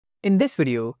In this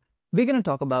video, we're going to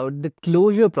talk about the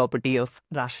closure property of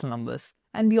rational numbers.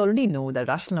 And we already know that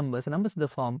rational numbers are numbers of the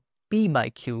form p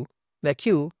by q, where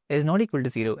q is not equal to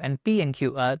 0 and p and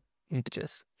q are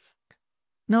integers.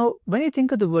 Now, when you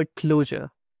think of the word closure,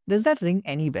 does that ring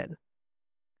any bell?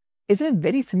 Isn't it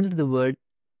very similar to the word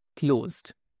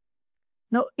closed?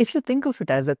 Now, if you think of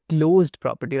it as a closed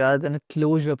property rather than a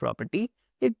closure property,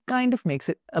 it kind of makes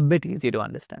it a bit easier to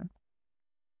understand.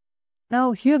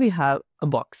 Now, here we have a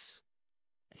box.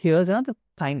 Here's another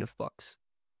kind of box.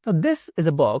 Now, this is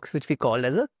a box which we call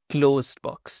as a closed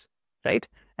box, right?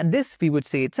 And this, we would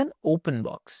say it's an open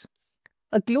box.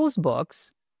 A closed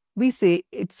box, we say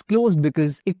it's closed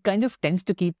because it kind of tends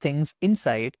to keep things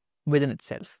inside within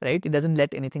itself, right? It doesn't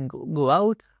let anything go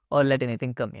out or let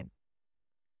anything come in.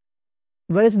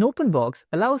 Whereas an open box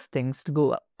allows things to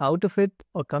go out of it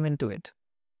or come into it,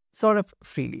 sort of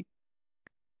freely.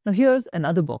 Now, here's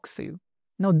another box for you.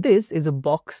 Now, this is a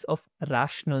box of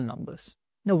rational numbers.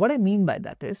 Now, what I mean by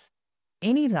that is,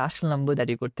 any rational number that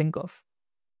you could think of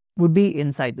would be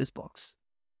inside this box.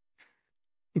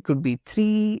 It could be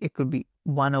 3, it could be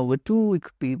 1 over 2, it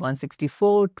could be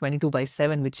 164, 22 by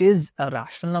 7, which is a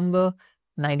rational number,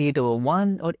 98 over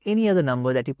 1, or any other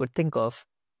number that you could think of,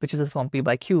 which is a form p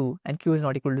by q, and q is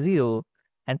not equal to 0,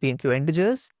 and p and q are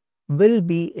integers, will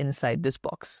be inside this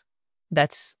box.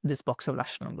 That's this box of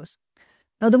rational numbers.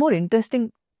 Now, the more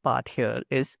interesting part here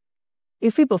is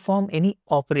if we perform any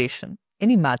operation,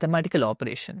 any mathematical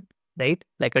operation, right,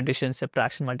 like addition,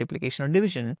 subtraction, multiplication, or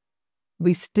division,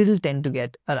 we still tend to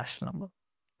get a rational number.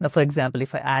 Now, for example,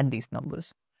 if I add these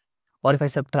numbers, or if I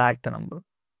subtract a number,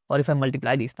 or if I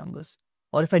multiply these numbers,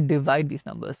 or if I divide these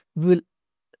numbers, we will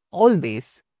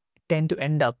always tend to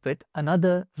end up with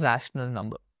another rational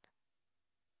number.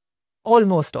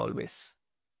 Almost always,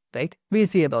 right? We'll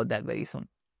see about that very soon.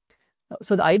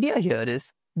 So the idea here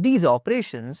is these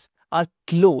operations are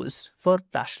closed for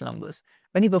rational numbers.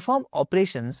 When you perform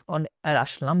operations on a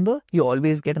rational number, you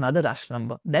always get another rational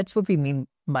number. That's what we mean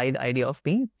by the idea of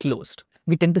being closed.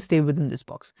 We tend to stay within this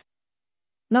box.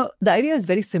 Now, the idea is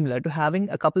very similar to having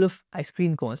a couple of ice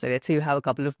cream cones. Like, let's say you have a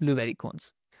couple of blueberry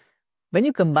cones. When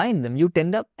you combine them, you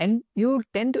tend to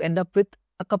end up with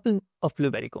a couple of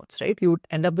blueberry cones, right? You would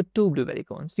end up with 2 blueberry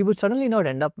cones. You would certainly not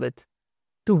end up with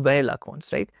 2 vanilla cones,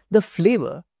 right? The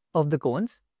flavor of the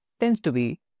cones tends to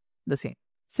be the same.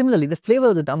 Similarly, the flavor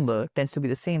of the number tends to be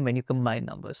the same when you combine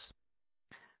numbers.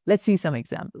 Let's see some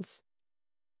examples.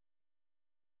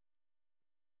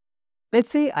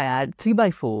 Let's say I add 3 by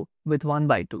 4 with 1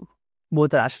 by 2.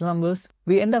 Both are rational numbers.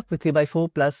 We end up with 3 by 4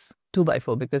 plus 2 by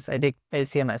 4 because I take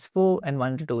LCM as 4 and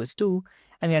 1 to 2 is 2,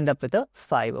 and we end up with a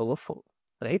 5 over 4,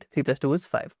 right? 3 plus 2 is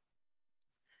 5.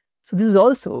 So this is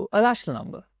also a rational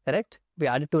number, correct? We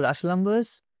added 2 rational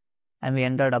numbers and we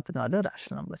ended up with another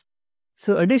rational numbers.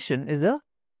 So addition is a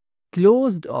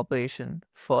closed operation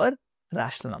for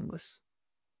rational numbers.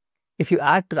 If you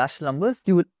add 2 rational numbers,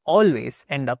 you will always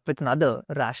end up with another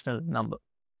rational number.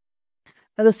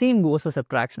 Now the same goes for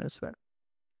subtraction as well.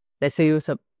 Let's say you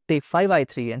take 5 by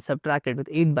 3 and subtract it with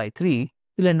 8 by 3,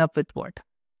 you'll end up with what?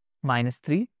 Minus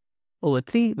 3 over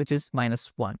 3, which is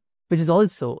minus 1, which is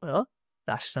also a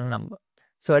rational number.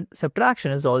 So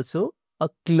subtraction is also a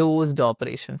closed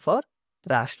operation for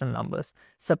rational numbers.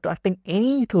 Subtracting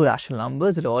any 2 rational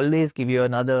numbers will always give you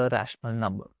another rational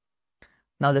number.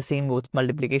 Now the same goes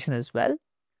multiplication as well.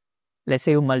 Let's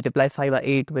say you multiply 5 by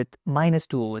 8 with minus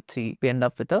 2 over 3. We end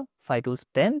up with a 5 2 is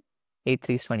 10, 8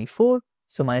 3 is 24.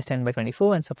 So minus 10 by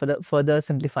 24, and so further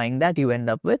simplifying that, you end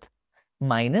up with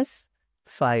minus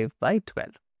 5 by 12,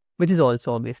 which is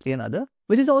also obviously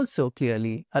which is also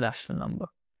clearly a rational number.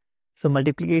 So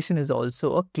multiplication is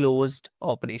also a closed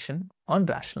operation on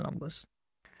rational numbers.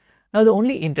 Now the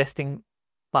only interesting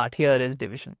part here is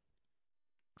division.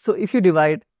 So if you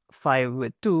divide 5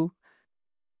 with 2,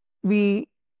 we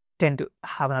tend to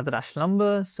have another rational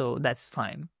number, so that's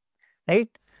fine, right?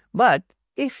 But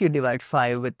if you divide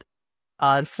 5 with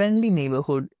our friendly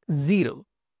neighborhood 0,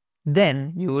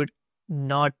 then you would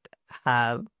not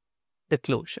have the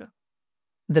closure.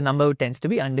 The number tends to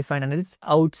be undefined and it's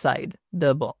outside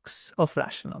the box of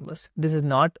rational numbers. This is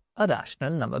not a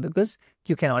rational number because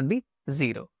you cannot be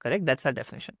 0, correct? That's our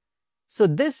definition. So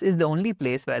this is the only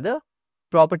place where the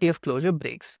property of closure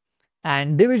breaks.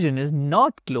 And division is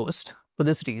not closed for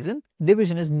this reason.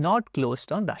 Division is not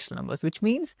closed on rational numbers, which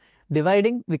means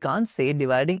we can't say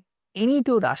dividing any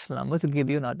 2 rational numbers will give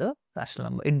you another rational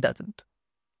number. It doesn't.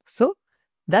 So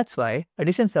that's why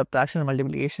addition, subtraction, and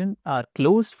multiplication are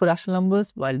closed for rational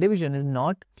numbers, while division is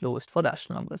not closed for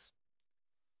rational numbers.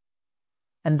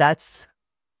 And that's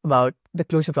about the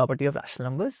closure property of rational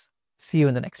numbers. See you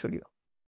in the next video.